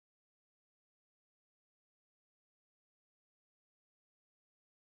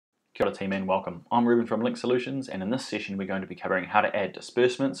Kia ora team and welcome. I'm Reuben from Link Solutions, and in this session we're going to be covering how to add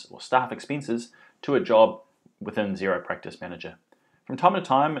disbursements or staff expenses to a job within Xero Practice Manager. From time to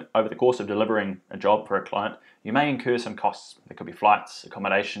time, over the course of delivering a job for a client, you may incur some costs. There could be flights,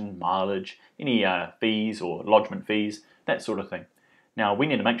 accommodation, mileage, any fees or lodgement fees, that sort of thing. Now we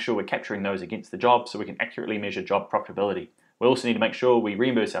need to make sure we're capturing those against the job so we can accurately measure job profitability. We also need to make sure we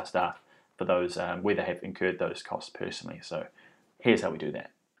reimburse our staff for those where they have incurred those costs personally. So here's how we do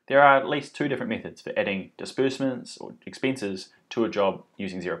that. There are at least two different methods for adding disbursements or expenses to a job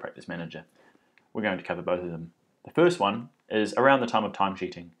using Xero Practice Manager. We're going to cover both of them. The first one is around the time of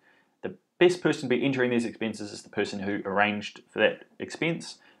timesheeting. The best person to be entering these expenses is the person who arranged for that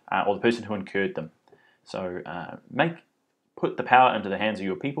expense or the person who incurred them. So put the power into the hands of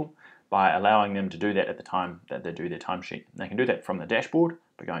your people by allowing them to do that at the time that they do their timesheet. They can do that from the dashboard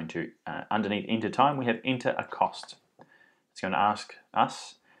by going to underneath Enter Time. We have Enter a Cost. It's going to ask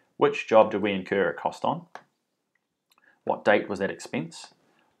us, which job did we incur a cost on? What date was that expense?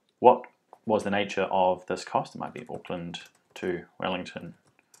 What was the nature of this cost? It might be Auckland to Wellington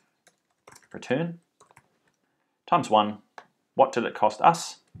return. Times 1. What did it cost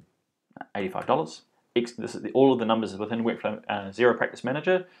us? $85. This is all of the numbers within Workflow Xero Practice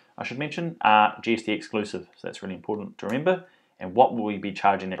Manager, I should mention, are GST exclusive. So that's really important to remember. And what will we be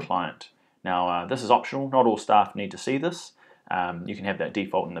charging the client? Now, this is optional. Not all staff need to see this. You can have that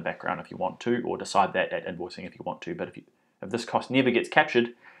default in the background if you want to, or decide that at invoicing if you want to. But if this cost never gets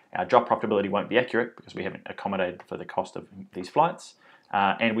captured, our job profitability won't be accurate because we haven't accommodated for the cost of these flights.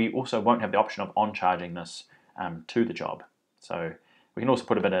 And we also won't have the option of on-charging this to the job. So we can also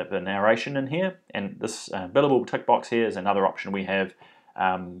put a bit of a narration in here. And this billable tick box here is another option we have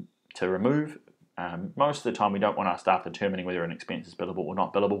to remove. Most of the time we don't want our staff determining whether an expense is billable or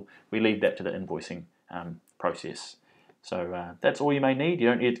not billable. We leave that to the invoicing process. So that's all you may need. You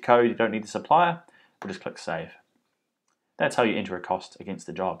don't need the code, you don't need the supplier. We'll just click Save. That's how you enter a cost against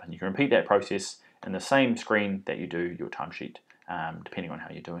the job. And you can repeat that process in the same screen that you do your timesheet, depending on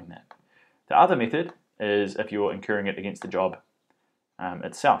how you're doing that. The other method is if you're incurring it against the job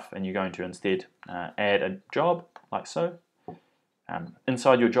itself, and you're going to instead add a job, like so.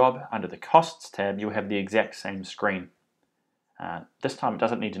 Inside your job, under the Costs tab, you'll have the exact same screen. This time it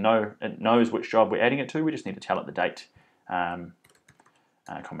doesn't need to know, it knows which job we're adding it to, we just need to tell it the date.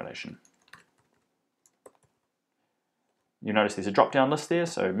 Accommodation. You notice there's a drop-down list there,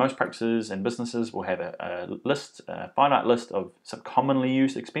 so most practices and businesses will have a finite list of some commonly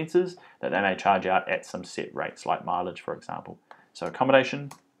used expenses that they may charge out at some set rates, like mileage, for example. So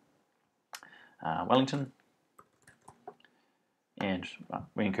accommodation, Wellington, and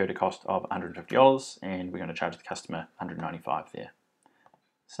we incurred a cost of $150, and we're going to charge the customer $195 there.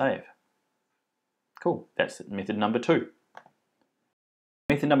 Save. Cool, that's method number 2.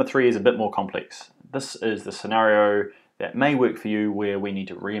 Method number 3 is a bit more complex. This is the scenario that may work for you where we need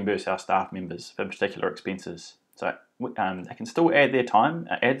to reimburse our staff members for particular expenses. So they can still add their time,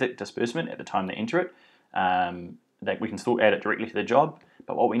 add the disbursement at the time they enter it. We can still add it directly to the job,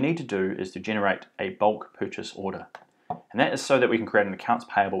 but what we need to do is to generate a bulk purchase order. And that is so that we can create an accounts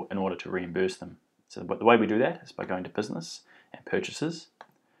payable in order to reimburse them. So the way we do that is by going to Business and Purchases.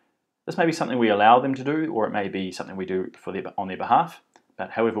 This may be something we allow them to do, or it may be something we do on their behalf.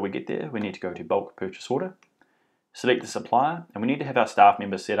 But however we get there, we need to go to Bulk Purchase Order, select the supplier, and we need to have our staff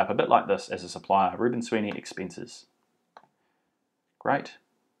members set up a bit like this as a supplier, Reuben Sweeney Expenses. Great.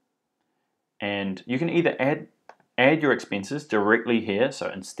 And you can either add your expenses directly here,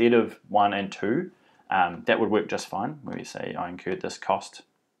 so instead of 1 and 2, that would work just fine. Where we say I incurred this cost,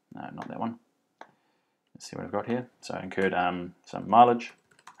 no, not that one. Let's see what I've got here. So I incurred some mileage,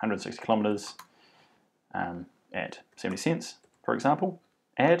 160 kilometers at 70 cents, for example.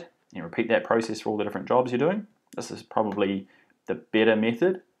 Add, and repeat that process for all the different jobs you're doing. This is probably the better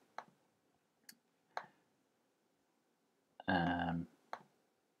method.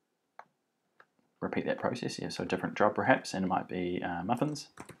 Repeat that process, yeah, so a different job perhaps, and it might be muffins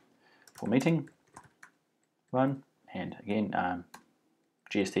for meeting. 1, and again,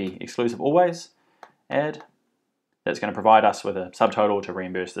 GST exclusive always. Add. That's going to provide us with a subtotal to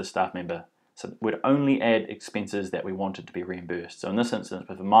reimburse this staff member. So we'd only add expenses that we wanted to be reimbursed. So in this instance,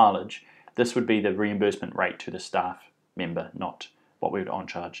 with the mileage, this would be the reimbursement rate to the staff member, not what we would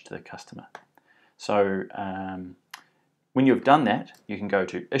on-charge to the customer. So when you've done that, you can go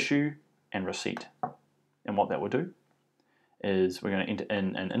to Issue and Receipt. And what that will do is we're going to enter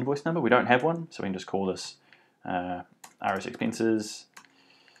in an invoice number. We don't have one, so we can just call this RS Expenses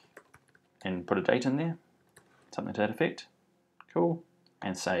and put a date in there, something to that effect. Cool,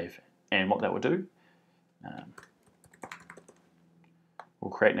 and save. And what that will do, will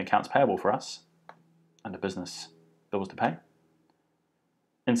create an accounts payable for us under business bills to pay.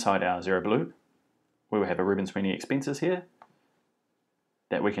 Inside our Xero Blue, we will have a Reuben Sweeney expenses here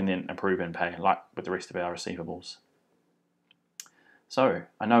that we can then approve and pay, like with the rest of our receivables. So,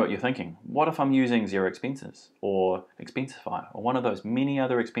 I know what you're thinking. What if I'm using Xero Expenses or Expensify or one of those many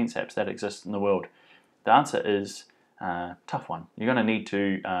other expense apps that exist in the world? The answer is a tough one. You're going to need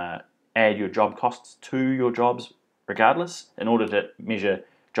to add your job costs to your jobs regardless in order to measure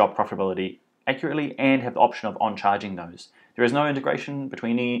job profitability accurately and have the option of on-charging those. There is no integration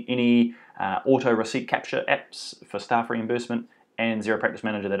between any auto receipt capture apps for staff reimbursement and Xero Practice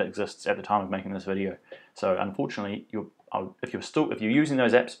Manager that exists at the time of making this video. So unfortunately, if you're using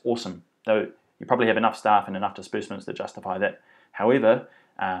those apps, awesome. Though you probably have enough staff and enough disbursements to justify that. However,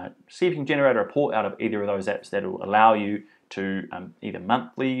 see if you can generate a report out of either of those apps that will allow you to either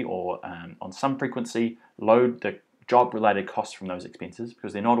monthly or on some frequency load the job-related costs from those expenses,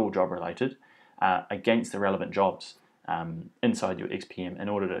 because they're not all job-related, against the relevant jobs inside your XPM in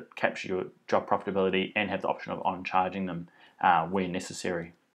order to capture your job profitability and have the option of on-charging them where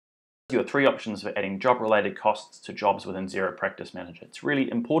necessary. Your 3 options for adding job-related costs to jobs within Xero Practice Manager. It's really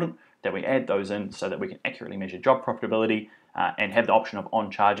important that we add those in so that we can accurately measure job profitability and have the option of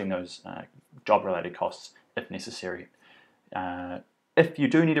on-charging those job-related costs if necessary. If you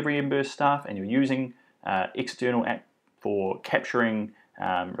do need to reimburse staff and you're using external app for capturing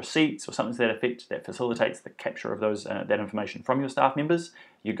receipts or something to that effect that facilitates the capture of those that information from your staff members,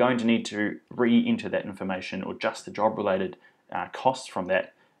 you're going to need to re-enter that information or just the job-related costs from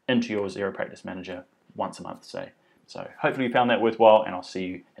that into your Xero Practice Manager once a month, say. So hopefully you found that worthwhile, and I'll see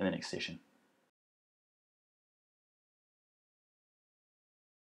you in the next session.